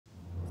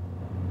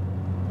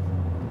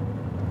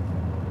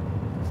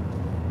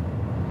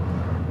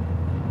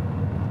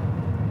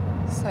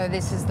So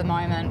this is the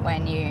moment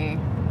when you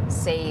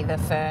see the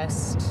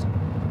first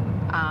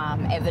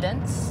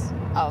evidence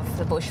of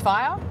the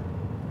bushfire.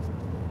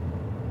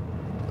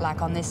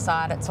 Like on this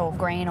side it's all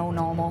green, all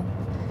normal,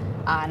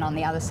 and on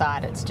the other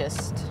side it's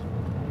just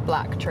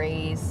black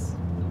trees.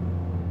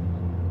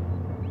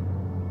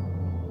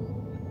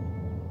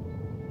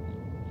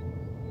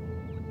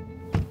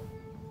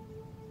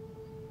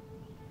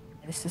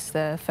 This is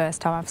the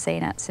first time I've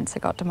seen it since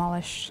it got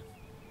demolished.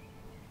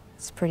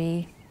 It's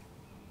pretty,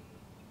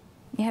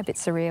 yeah, a bit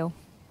surreal.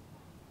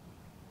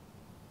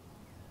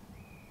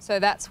 So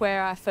that's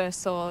where I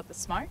first saw the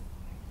smoke.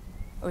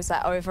 It was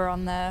that over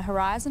on the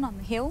horizon, on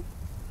the hill.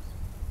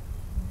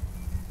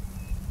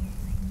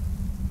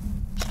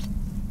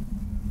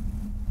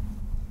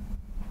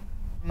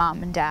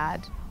 Mum and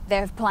Dad,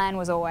 their plan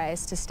was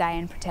always to stay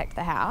and protect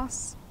the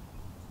house.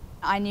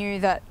 I knew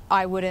that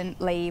I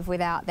wouldn't leave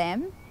without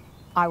them.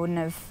 I wouldn't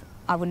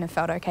have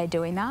felt okay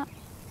doing that.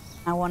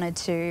 I wanted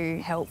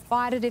to help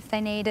fight it if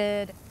they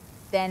needed.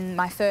 Then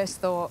my first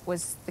thought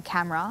was the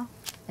camera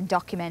and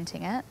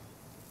documenting it.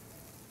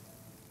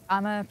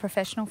 I'm a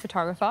professional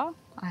photographer.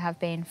 I have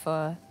been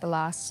for the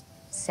last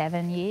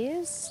 7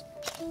 years.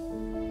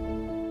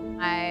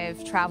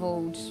 I've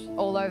travelled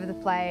all over the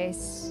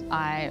place.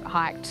 I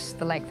hiked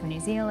the length of New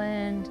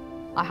Zealand.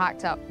 I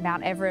hiked up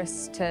Mount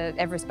Everest to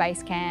Everest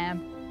Base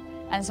Camp.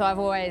 And so I've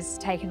always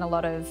taken a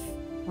lot of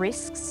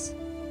risks.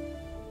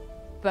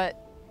 But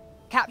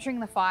capturing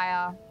the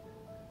fire,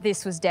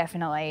 this was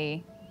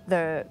definitely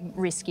the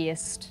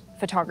riskiest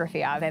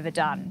photography I've ever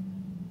done.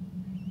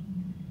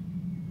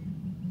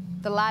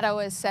 The ladder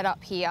was set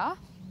up here,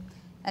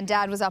 and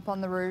Dad was up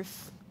on the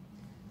roof.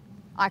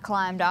 I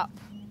climbed up.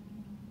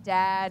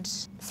 Dad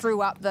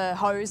threw up the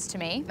hose to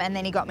me, and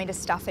then he got me to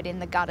stuff it in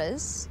the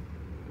gutters.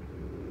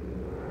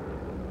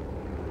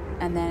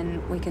 And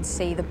then we could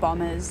see the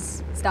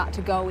bombers start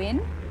to go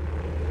in.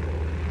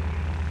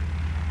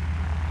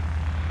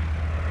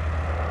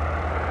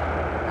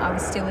 I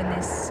was still in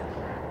this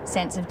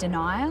sense of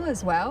denial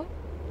as well.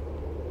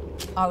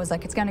 I was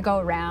like, it's going to go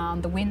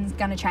around, the wind's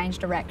going to change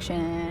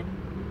direction.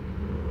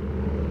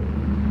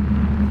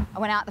 I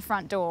went out the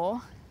front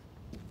door,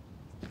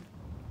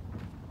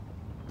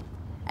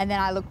 and then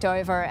I looked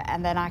over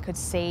and then I could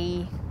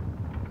see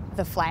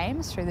the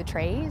flames through the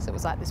trees. It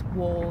was like this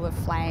wall of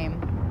flame.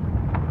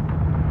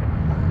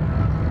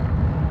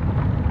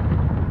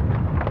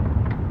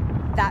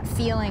 That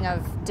feeling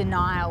of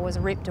denial was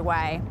ripped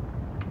away.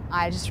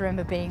 I just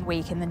remember being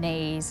weak in the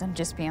knees and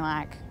just being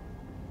like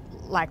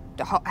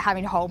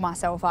having to hold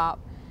myself up.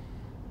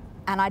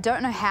 And I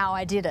don't know how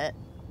I did it,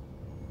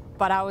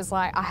 but I was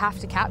like, I have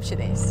to capture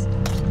this.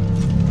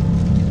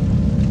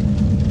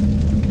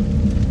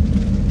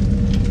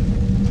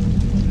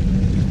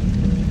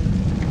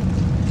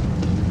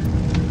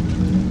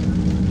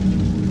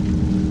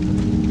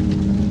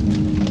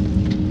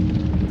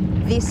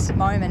 This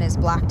moment is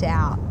blacked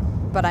out,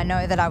 but I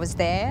know that I was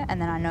there,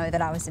 and then I know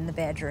that I was in the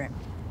bedroom.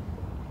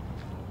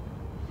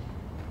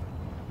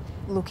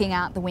 Looking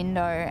out the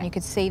window, you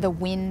could see the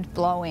wind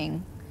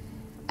blowing,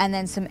 and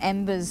then some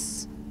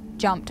embers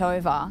jumped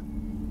over,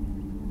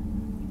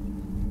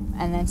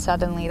 and then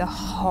suddenly the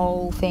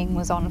whole thing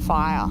was on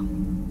fire.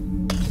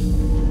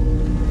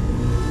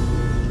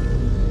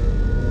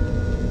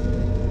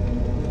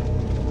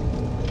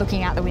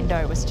 Looking out the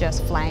window was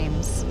just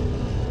flames.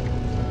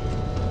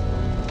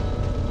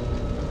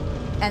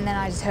 And then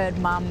I just heard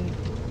Mum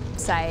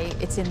say,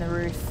 "It's in the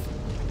roof."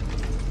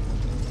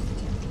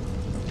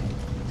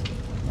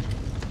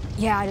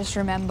 Yeah, I just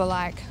remember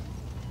like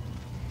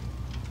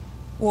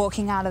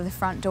walking out of the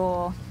front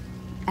door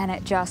and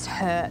it just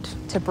hurt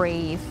to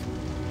breathe.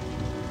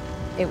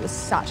 It was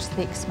such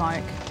thick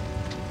smoke.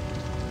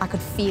 I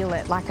could feel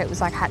it, like it was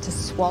like I had to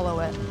swallow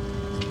it.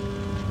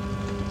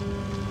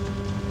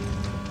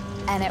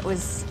 And it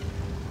was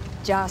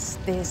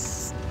just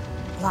this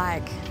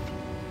like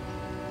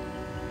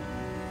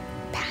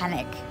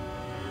panic.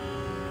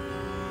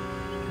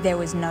 There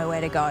was nowhere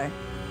to go.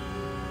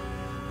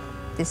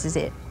 This is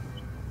it.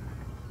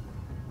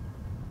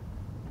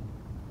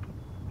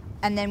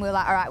 And then we were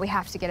like, all right, we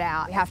have to get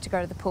out. We have to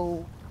go to the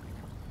pool.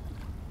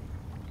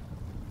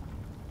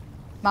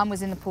 Mum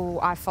was in the pool.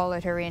 I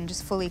followed her in,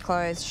 just fully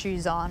clothed,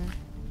 shoes on.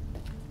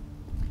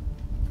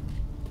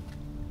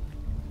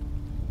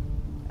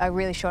 A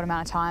really short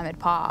amount of time had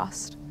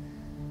passed,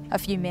 a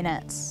few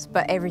minutes,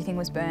 but everything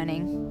was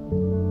burning.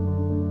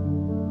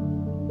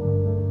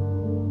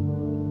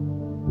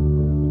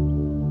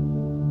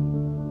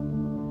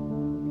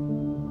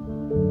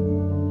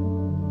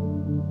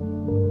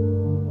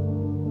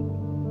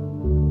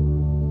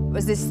 It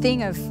was this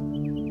thing of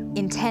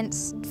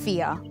intense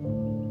fear,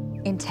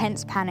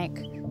 intense panic,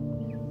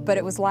 but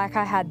it was like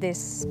I had this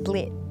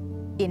split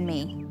in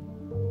me.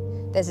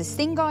 There's this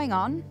thing going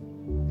on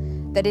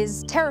that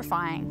is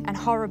terrifying and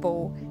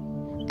horrible,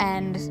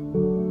 and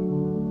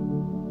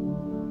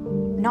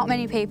not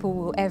many people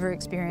will ever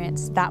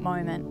experience that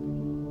moment.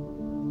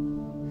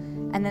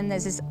 And then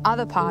there's this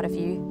other part of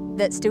you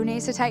that still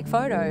needs to take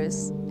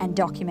photos and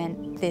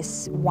document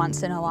this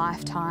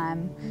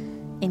once-in-a-lifetime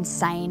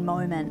insane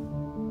moment.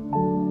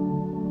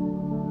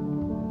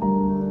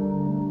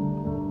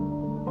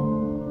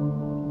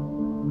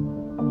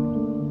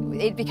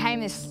 It became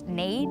this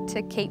need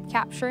to keep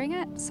capturing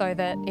it so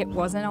that it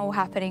wasn't all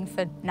happening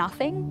for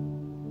nothing.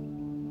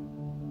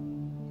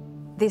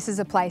 This is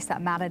a place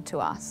that mattered to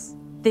us.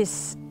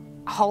 This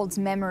holds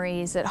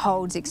memories, it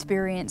holds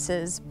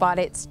experiences, but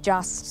it's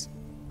just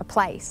a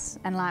place.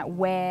 And like,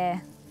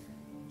 we're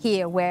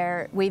here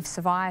where we've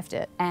survived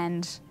it,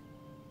 and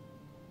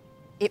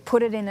it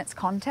put it in its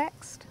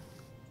context.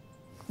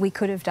 We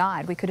could have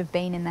died, we could have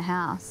been in the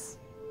house.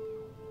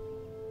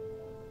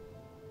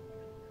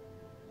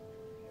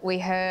 We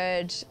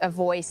heard a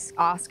voice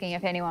asking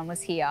if anyone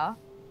was here.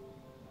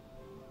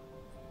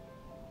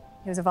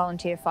 He was a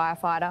volunteer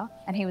firefighter,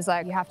 and he was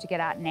like, "You have to get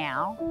out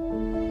now."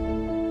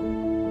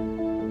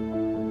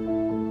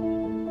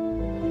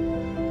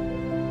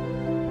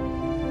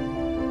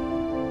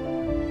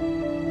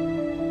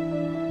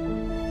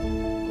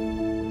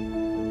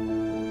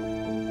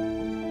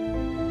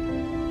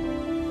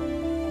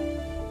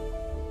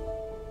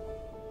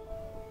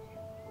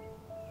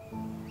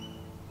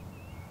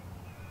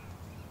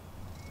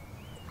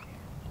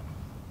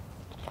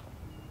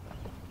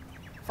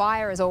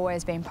 Fire has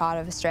always been part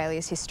of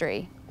Australia's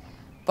history,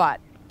 but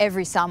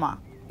every summer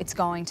it's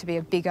going to be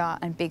a bigger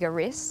and bigger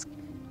risk.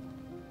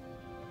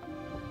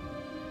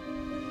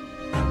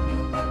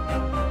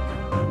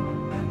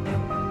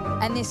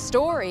 And this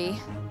story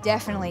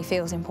definitely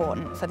feels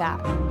important for that.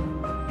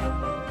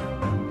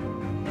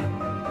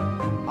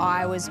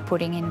 I was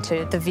putting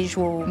into the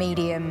visual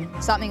medium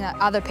something that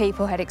other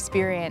people had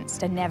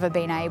experienced and never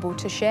been able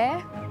to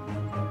share.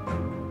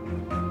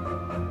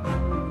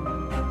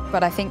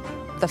 But I think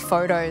the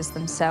photos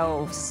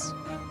themselves,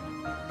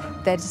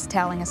 they're just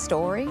telling a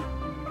story,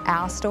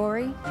 our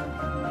story.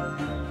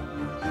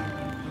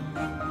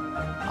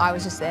 I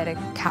was just there to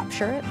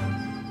capture it.